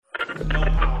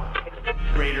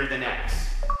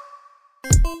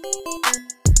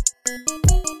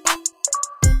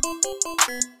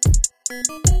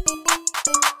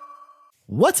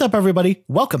What's up, everybody?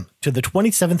 Welcome to the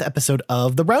 27th episode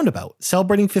of The Roundabout,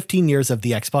 celebrating 15 years of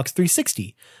the Xbox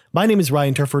 360. My name is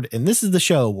Ryan Turford, and this is the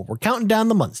show where we're counting down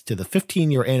the months to the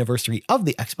 15-year anniversary of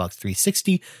the Xbox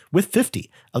 360 with 50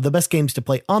 of the best games to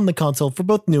play on the console for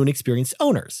both new and experienced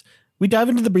owners. We dive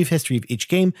into the brief history of each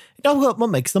game and talk about what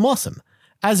makes them awesome.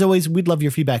 As always, we'd love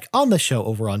your feedback on the show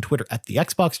over on Twitter at the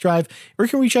Xbox Drive, or you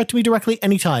can reach out to me directly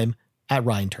anytime at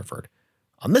Ryan Turford.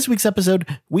 On this week's episode,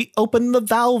 we open the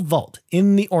Valve Vault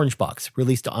in the Orange Box,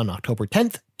 released on October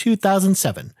 10th,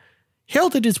 2007.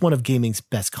 Heralded as one of gaming's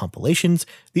best compilations,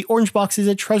 the Orange Box is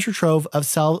a treasure trove of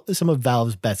some of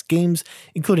Valve's best games,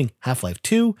 including Half-Life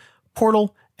 2,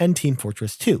 Portal, and Team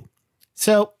Fortress 2.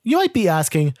 So, you might be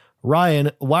asking, Ryan,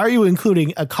 why are you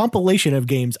including a compilation of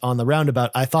games on the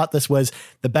Roundabout? I thought this was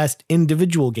the best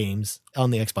individual games on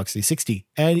the Xbox 360,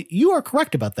 and you are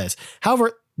correct about this.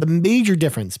 However, the major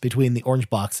difference between the Orange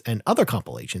Box and other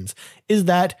compilations is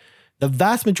that the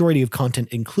vast majority of content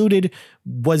included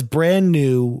was brand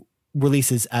new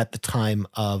releases at the time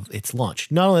of its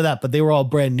launch. Not only that, but they were all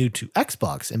brand new to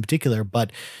Xbox in particular,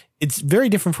 but it's very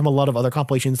different from a lot of other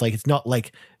compilations. Like, it's not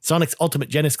like Sonic's Ultimate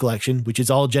Genesis Collection, which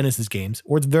is all Genesis games,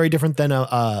 or it's very different than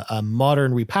a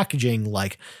modern repackaging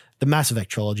like the Mass Effect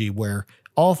trilogy, where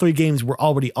all three games were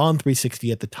already on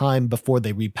 360 at the time before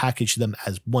they repackaged them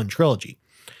as one trilogy.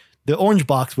 The Orange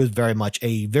Box was very much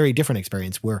a very different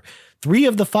experience where 3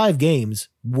 of the 5 games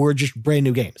were just brand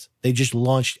new games. They just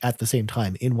launched at the same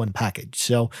time in one package.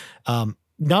 So not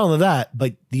only that,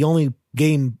 but the only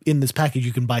game in this package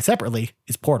you can buy separately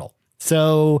is Portal.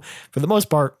 So for the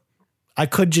most part, I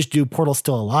could just do Portal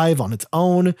Still Alive on its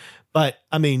own. But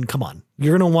I mean, come on,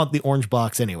 you're going to want the Orange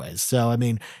Box anyways. So, I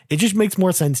mean, it just makes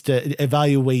more sense to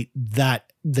evaluate the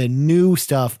new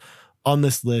stuff on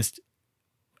this list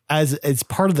as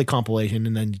part of the compilation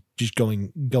and then just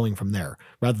going from there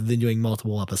rather than doing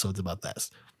multiple episodes about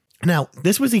this. Now,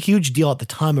 this was a huge deal at the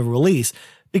time of release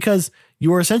because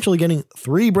you were essentially getting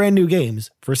 3 brand new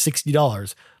games for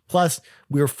 $60. Plus,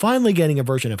 we were finally getting a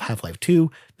version of Half-Life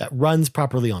 2 that runs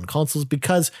properly on consoles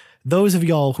because those of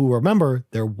y'all who remember,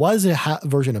 there was a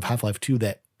version of Half-Life 2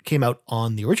 that came out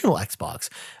on the original Xbox,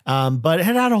 but it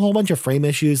had a whole bunch of frame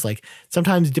issues, like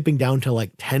sometimes dipping down to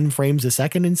like 10 frames a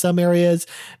second in some areas.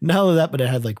 Not only that, but it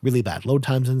had like really bad load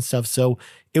times and stuff. So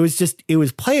it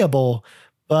was playable,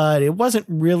 but it wasn't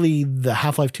really the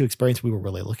Half-Life 2 experience we were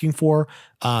really looking for.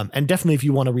 And definitely if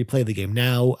you want to replay the game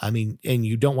now, I mean, and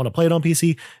you don't want to play it on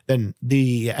PC, then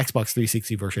the Xbox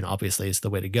 360 version obviously is the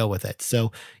way to go with it.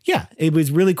 So yeah, it was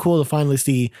really cool to finally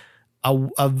see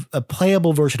a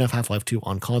playable version of Half-Life 2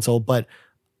 on console. But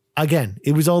again,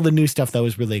 it was all the new stuff that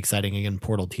was really exciting. Again,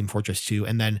 Portal, Team Fortress 2,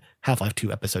 and then Half-Life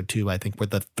 2 Episode 2, I think, were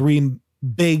the 3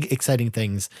 big exciting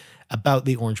things about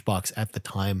the Orange Box at the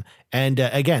time. And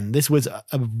again, this was a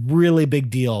really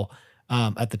big deal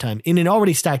at the time in an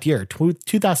already stacked year.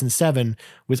 2007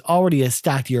 was already a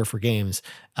stacked year for games.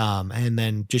 And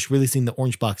then just releasing the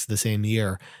Orange Box the same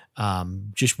year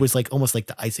just was like almost like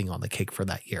the icing on the cake for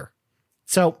that year.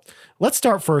 So let's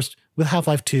start first with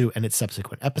Half-Life 2 and its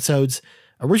subsequent episodes.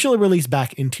 Originally released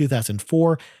back in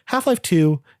 2004, Half-Life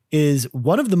 2 is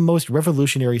one of the most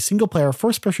revolutionary single-player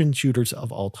first-person shooters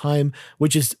of all time,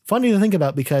 which is funny to think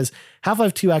about because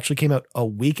Half-Life 2 actually came out a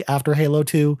week after Halo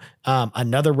 2,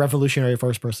 another revolutionary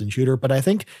first-person shooter. But I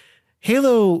think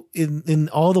Halo, in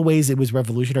all the ways it was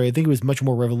revolutionary, I think it was much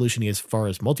more revolutionary as far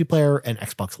as multiplayer and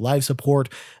Xbox Live support.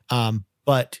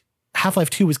 But Half-Life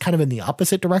 2 was kind of in the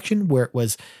opposite direction, where it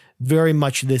was very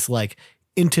much this like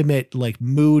intimate, like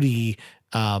moody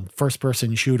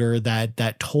first-person shooter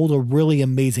that told a really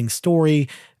amazing story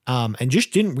and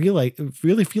just didn't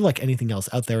really feel like anything else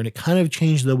out there. And it kind of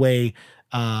changed the way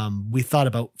we thought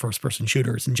about first-person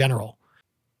shooters in general.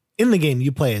 In the game,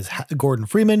 you play as Gordon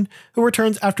Freeman, who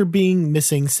returns after being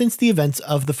missing since the events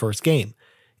of the first game.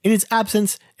 In his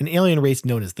absence, an alien race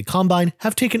known as the Combine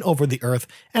have taken over the Earth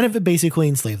and have basically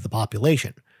enslaved the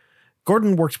population.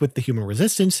 Gordon works with the human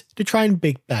resistance to try and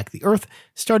bake back the Earth,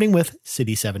 starting with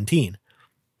City 17.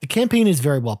 The campaign is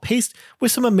very well paced,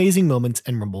 with some amazing moments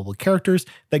and memorable characters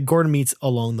that Gordon meets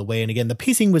along the way. And again, the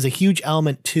pacing was a huge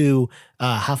element to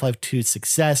Half-Life 2's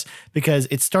success because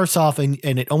it starts off and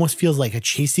it almost feels like a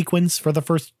chase sequence for the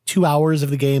first 2 hours of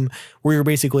the game, where you're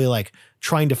basically like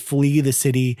trying to flee the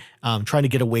city, trying to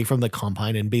get away from the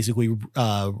Combine and basically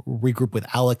regroup with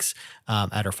Alex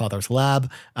at her father's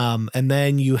lab. And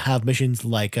then you have missions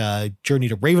like Journey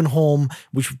to Ravenholm,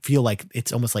 which feel like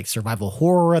it's almost like survival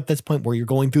horror at this point, where you're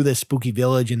going through this spooky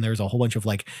village and there's a whole bunch of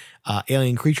like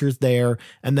alien creatures there.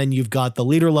 And then you've got the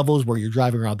later levels where you're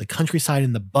driving around the countryside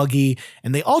in the buggy,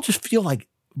 and they all just feel like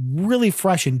really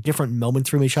fresh and different moments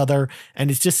from each other.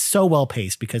 And it's just so well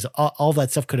paced because all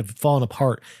that stuff could have fallen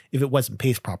apart if it wasn't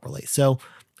paced properly. So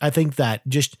I think that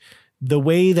just the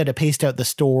way that it paced out the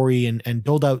story and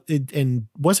build out it, and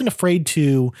wasn't afraid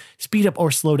to speed up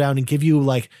or slow down and give you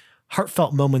like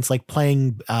heartfelt moments, like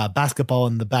playing basketball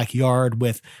in the backyard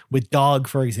with Dog,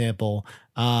 for example.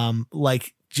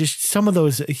 Like just some of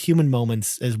those human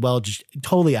moments as well, just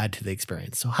totally add to the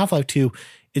experience. So Half-Life 2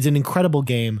 is an incredible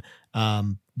game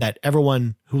that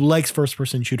everyone who likes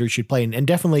first-person shooters should play. And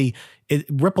definitely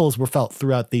ripples were felt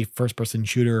throughout the first-person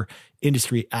shooter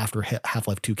industry after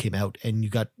Half-Life 2 came out. And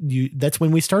that's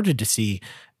when we started to see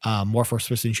more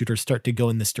first-person shooters start to go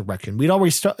in this direction. We'd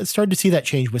already started to see that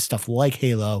change with stuff like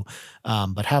Halo,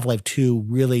 but Half-Life 2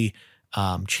 really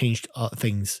changed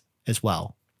things as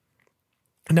well.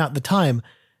 Now, at the time,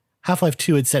 Half-Life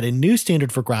 2 had set a new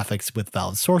standard for graphics with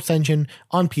Valve's Source Engine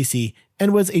on PC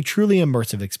and was a truly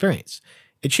immersive experience.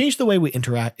 It changed the way we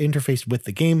interfaced with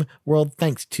the game world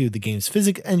thanks to the game's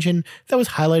physics engine that was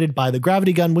highlighted by the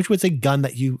gravity gun, which was a gun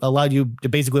that allowed you to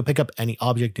basically pick up any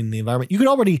object in the environment. You could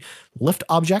already lift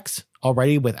objects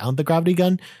already without the gravity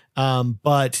gun,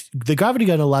 but the gravity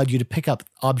gun allowed you to pick up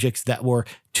objects that were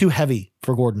too heavy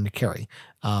for Gordon to carry,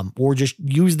 or just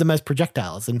use them as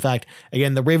projectiles. In fact,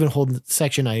 again, the Ravenhold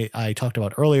section I talked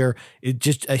about earlier is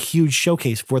just a huge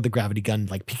showcase for the gravity gun,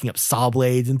 like picking up saw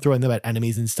blades and throwing them at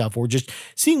enemies and stuff, or just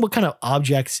seeing what kind of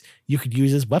objects you could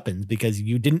use as weapons, because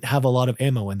you didn't have a lot of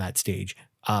ammo in that stage.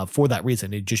 For that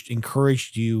reason, it just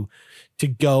encouraged you to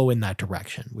go in that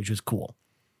direction, which was cool.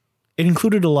 It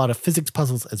included a lot of physics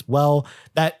puzzles as well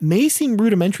that may seem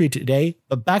rudimentary today,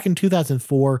 but back in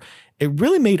 2004, it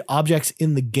really made objects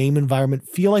in the game environment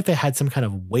feel like they had some kind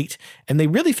of weight, and they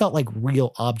really felt like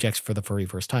real objects for the very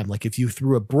first time. Like if you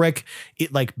threw a brick,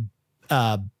 it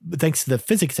thanks to the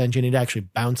physics engine, it actually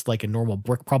bounced like a normal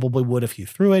brick probably would if you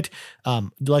threw it.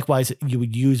 Likewise, you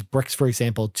would use bricks, for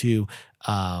example, to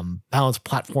balance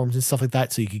platforms and stuff like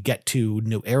that so you could get to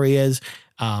new areas.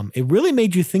 It really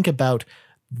made you think about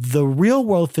the real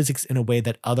world physics in a way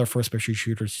that other first person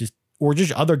shooters just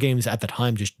other games at the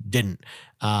time just didn't.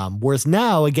 Whereas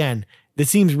now, again, this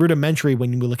seems rudimentary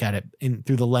when you look at it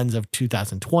through the lens of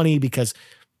 2020, because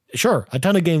sure, a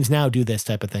ton of games now do this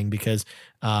type of thing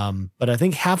but I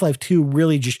think Half-Life 2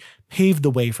 really just paved the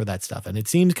way for that stuff. And it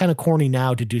seems kind of corny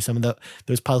now to do some of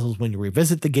those puzzles when you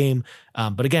revisit the game.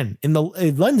 But again, in the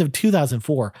lens of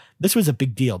 2004, this was a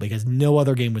big deal because no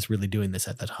other game was really doing this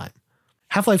at the time.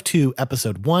 Half-Life 2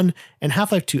 Episode 1 and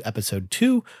Half-Life 2 Episode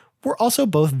 2 were also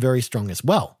both very strong as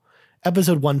well.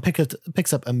 Episode 1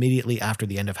 picks up immediately after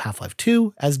the end of Half-Life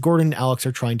 2, as Gordon and Alex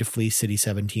are trying to flee City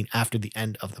 17 after the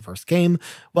end of the first game,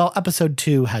 while Episode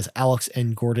 2 has Alex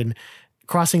and Gordon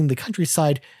crossing the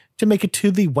countryside to make it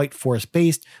to the White Forest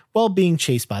base while being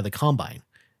chased by the Combine.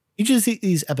 Each of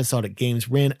these episodic games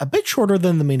ran a bit shorter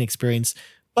than the main experience,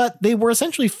 but they were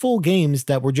essentially full games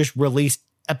that were just released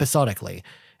episodically.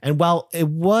 And while it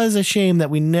was a shame that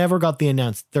we never got the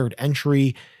announced third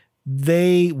entry,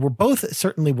 they were both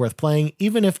certainly worth playing,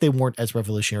 even if they weren't as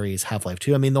revolutionary as Half-Life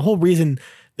 2. I mean, the whole reason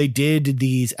they did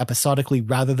these episodically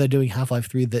rather than doing Half-Life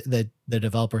 3, the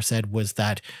developer said, was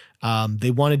that they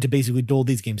wanted to basically dole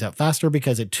these games out faster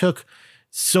because it took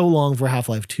so long for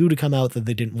Half-Life 2 to come out that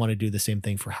they didn't want to do the same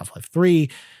thing for Half-Life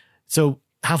 3. So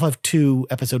Half-Life 2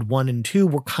 Episode 1 and 2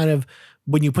 were kind of,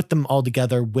 when you put them all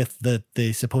together with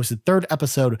the supposed third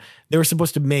episode, they were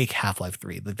supposed to make Half-Life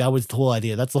 3. Like that was the whole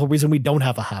idea. That's the whole reason we don't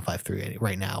have a Half-Life 3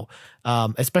 right now.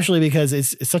 Especially because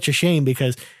it's such a shame,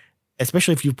 because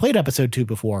especially if you've played Episode 2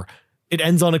 before, it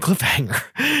ends on a cliffhanger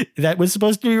that was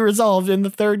supposed to be resolved in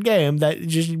the third game that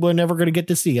just we're never going to get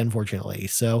to see, unfortunately.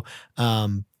 So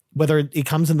whether it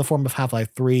comes in the form of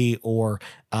Half-Life 3 or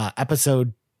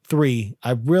Episode 3,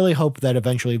 I really hope that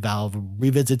eventually Valve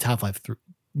revisits Half-Life 3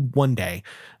 one day.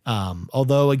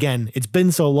 Although again, it's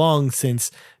been so long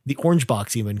since the Orange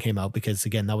Box even came out, because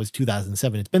again, that was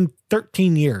 2007. It's been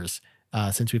 13 years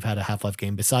since we've had a Half-Life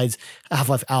game, besides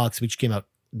Half-Life Alyx, which came out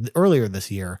earlier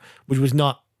this year, which was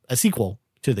not a sequel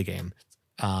to the game.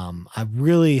 I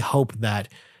really hope that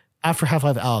after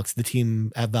Half-Life Alyx, the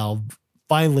team at Valve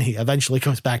finally eventually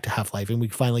goes back to Half-Life and we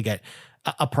finally get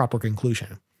a proper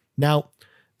conclusion. Now,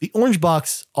 the Orange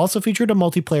Box also featured a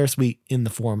multiplayer suite in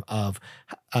the form of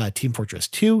Team Fortress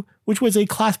 2, which was a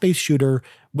class-based shooter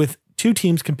with two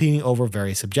teams competing over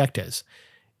various objectives.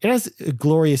 It has a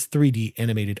glorious 3D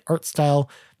animated art style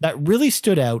that really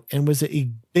stood out and was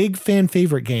a big fan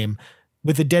favorite game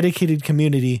with a dedicated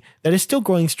community that is still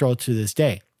growing strong to this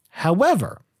day.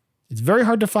 However, it's very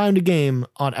hard to find a game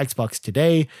on Xbox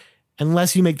today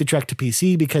unless you make the trek to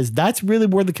PC, because that's really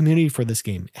where the community for this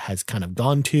game has kind of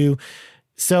gone to.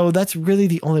 So that's really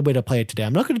the only way to play it today.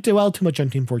 I'm not going to dwell too much on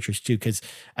Team Fortress 2 because,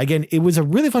 again, it was a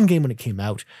really fun game when it came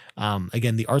out.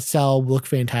 Again, the art style looked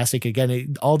fantastic.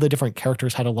 Again, all the different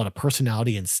characters had a lot of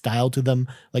personality and style to them,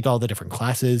 like all the different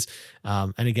classes.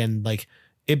 And again, like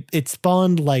it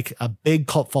spawned like a big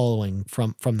cult following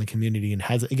from the community and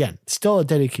has, again, still a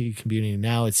dedicated community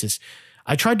now. It's just,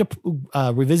 I tried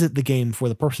to revisit the game for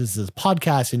the purposes of this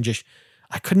podcast and just,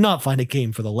 I could not find a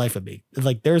game for the life of me.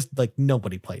 Like there's like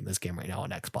nobody playing this game right now on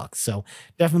Xbox. So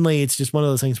definitely it's just one of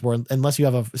those things where unless you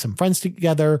have some friends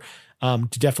together to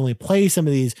definitely play some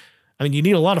of these. I mean, you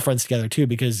need a lot of friends together too,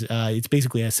 because it's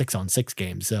basically a 6-on-6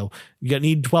 game. So you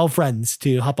need 12 friends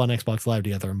to hop on Xbox Live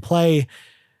together and play.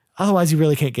 Otherwise, you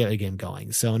really can't get a game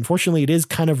going. So unfortunately, it is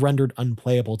kind of rendered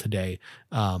unplayable today.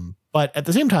 But at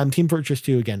the same time, Team Fortress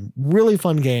 2, again, really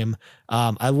fun game.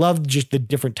 I loved just the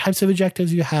different types of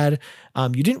objectives you had.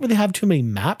 You didn't really have too many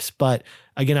maps, but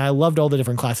again, I loved all the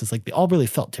different classes. Like they all really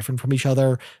felt different from each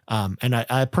other. And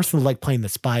I personally like playing the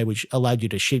spy, which allowed you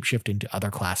to shapeshift into other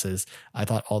classes. I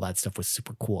thought all that stuff was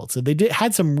super cool. So they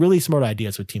had some really smart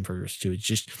ideas with Team Fortress 2.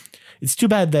 It's too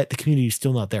bad that the community is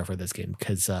still not there for this game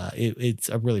because it's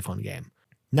a really fun game.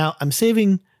 Now I'm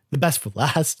saving the best for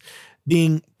last,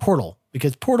 being Portal,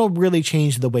 because Portal really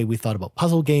changed the way we thought about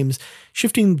puzzle games,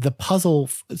 shifting the puzzle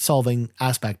solving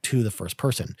aspect to the first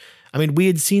person. I mean, we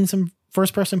had seen some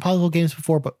first person puzzle games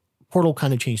before, but Portal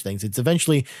kind of changed things. It's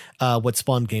eventually what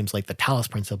spawned games like the Talos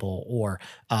Principle or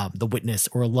The Witness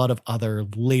or a lot of other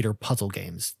later puzzle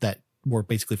games that were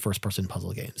basically first person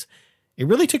puzzle games. It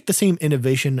really took the same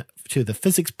innovation to the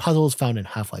physics puzzles found in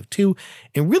Half-Life 2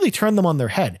 and really turned them on their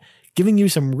head, giving you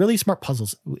some really smart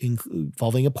puzzles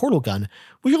involving a portal gun,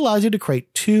 which allows you to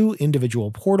create 2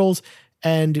 individual portals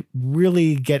and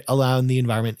really get around the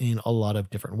environment in a lot of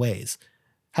different ways.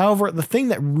 However, the thing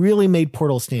that really made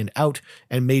Portal stand out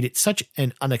and made it such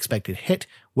an unexpected hit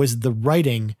was the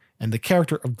writing and the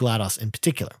character of GLaDOS in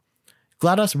particular.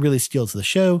 GLaDOS really steals the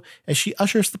show as she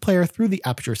ushers the player through the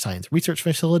Aperture Science Research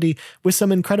Facility with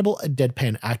some incredible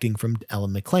deadpan acting from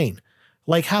Ellen McLean.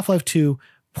 Like Half-Life 2,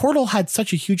 Portal had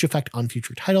such a huge effect on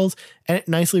future titles, and it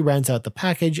nicely rounds out the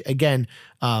package, again,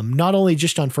 not only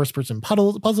just on first-person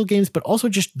puzzle games, but also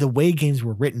just the way games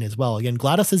were written as well. Again,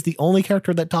 GLaDOS is the only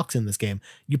character that talks in this game.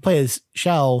 You play as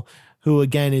Shell, who,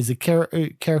 again, is a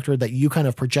character that you kind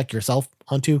of project yourself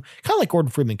onto, kind of like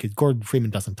Gordon Freeman, because Gordon Freeman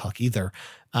doesn't talk either.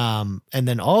 And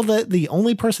then the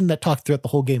only person that talks throughout the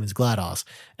whole game is GLaDOS,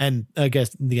 and I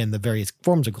guess, again, the various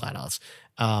forms of GLaDOS.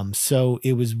 So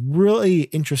it was really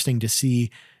interesting to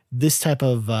see this type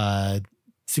of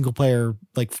single player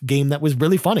like game that was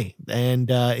really funny,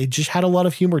 and it just had a lot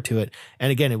of humor to it.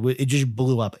 And again, it just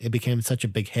blew up. It became such a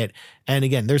big hit. And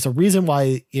again, there's a reason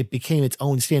why it became its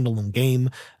own standalone game,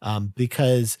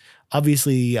 because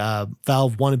obviously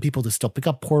Valve wanted people to still pick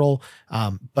up Portal,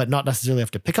 but not necessarily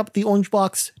have to pick up the orange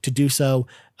box to do so.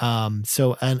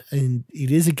 And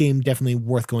it is a game definitely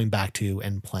worth going back to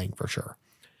and playing for sure.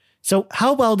 So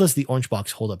how well does the orange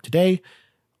box hold up today?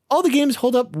 All the games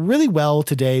hold up really well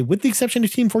today, with the exception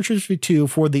of Team Fortress 2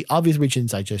 for the obvious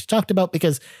reasons I just talked about,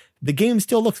 because the game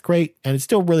still looks great and it's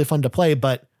still really fun to play,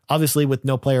 but obviously with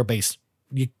no player base,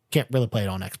 you can't really play it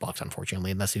on Xbox,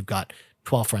 unfortunately, unless you've got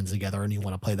 12 friends together and you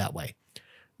want to play that way.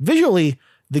 Visually,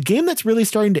 the game that's really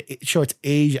starting to show its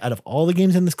age out of all the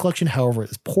games in this collection, however,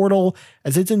 is Portal,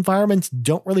 as its environments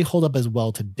don't really hold up as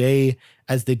well today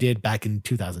as they did back in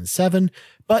 2007,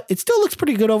 but it still looks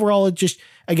pretty good overall. It just,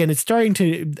 again, it's starting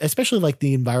to, especially like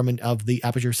the environment of the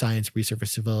Aperture Science Research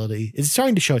Facility, it's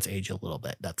starting to show its age a little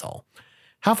bit, that's all.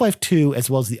 Half-Life 2, as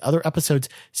well as the other episodes,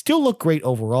 still look great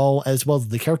overall, as well as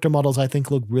the character models, I think,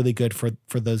 look really good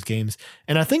for those games.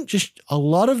 And I think just a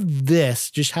lot of this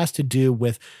just has to do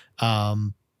with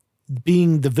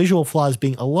being the visual flaws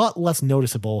being a lot less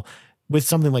noticeable with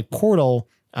something like Portal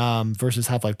versus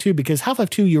Half-Life 2, because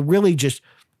Half-Life 2, you're really just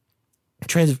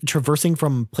traversing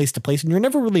from place to place, and you're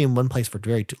never really in one place for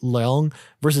very long,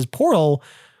 versus Portal,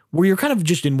 where you're kind of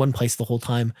just in one place the whole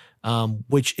time,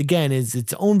 which again is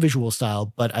its own visual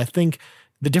style. But I think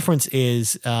the difference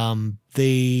is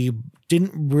they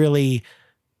didn't really,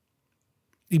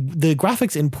 the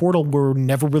graphics in Portal were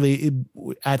never really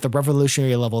at the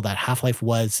revolutionary level that Half-Life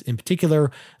was in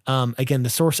particular. Again, the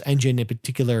Source engine in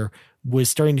particular was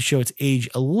starting to show its age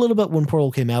a little bit when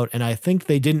Portal came out. And I think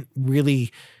they didn't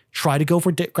really try to go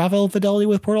for graphical fidelity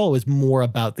with Portal. It was more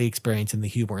about the experience and the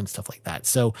humor and stuff like that.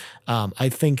 So I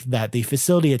think that the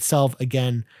facility itself,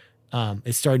 again,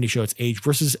 is starting to show its age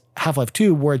versus Half-Life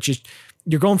 2, where it's just,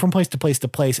 you're going from place to place to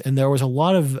place. And there was a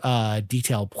lot of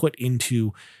detail put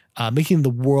into making the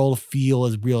world feel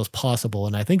as real as possible.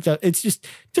 And I think that it's just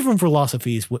different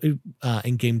philosophies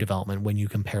in game development when you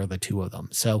compare the two of them.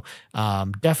 So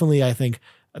definitely, I think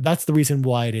that's the reason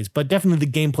why it is. But definitely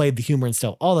the gameplay, the humor and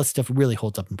stuff, all that stuff really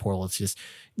holds up in Portal. It's just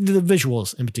the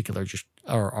visuals in particular just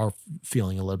are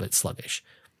feeling a little bit sluggish.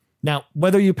 Now,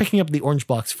 whether you're picking up the orange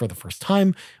box for the first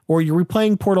time or you're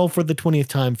replaying Portal for the 20th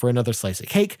time for another slice of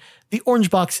cake, the orange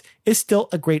box is still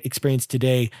a great experience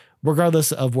today,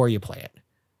 regardless of where you play it.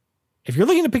 If you're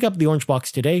looking to pick up the orange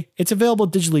box today, it's available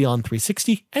digitally on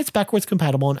 360 and it's backwards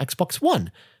compatible on Xbox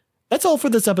One. That's all for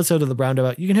this episode of The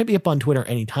Roundabout. You can hit me up on Twitter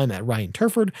anytime at Ryan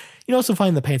Turford. You can also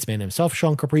find the Pants Man himself,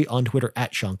 Sean Capri, on Twitter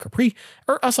at Sean Capri,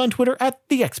 or us on Twitter at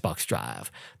The Xbox Drive.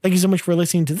 Thank you so much for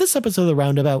listening to this episode of The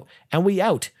Roundabout, and we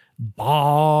out. Bye.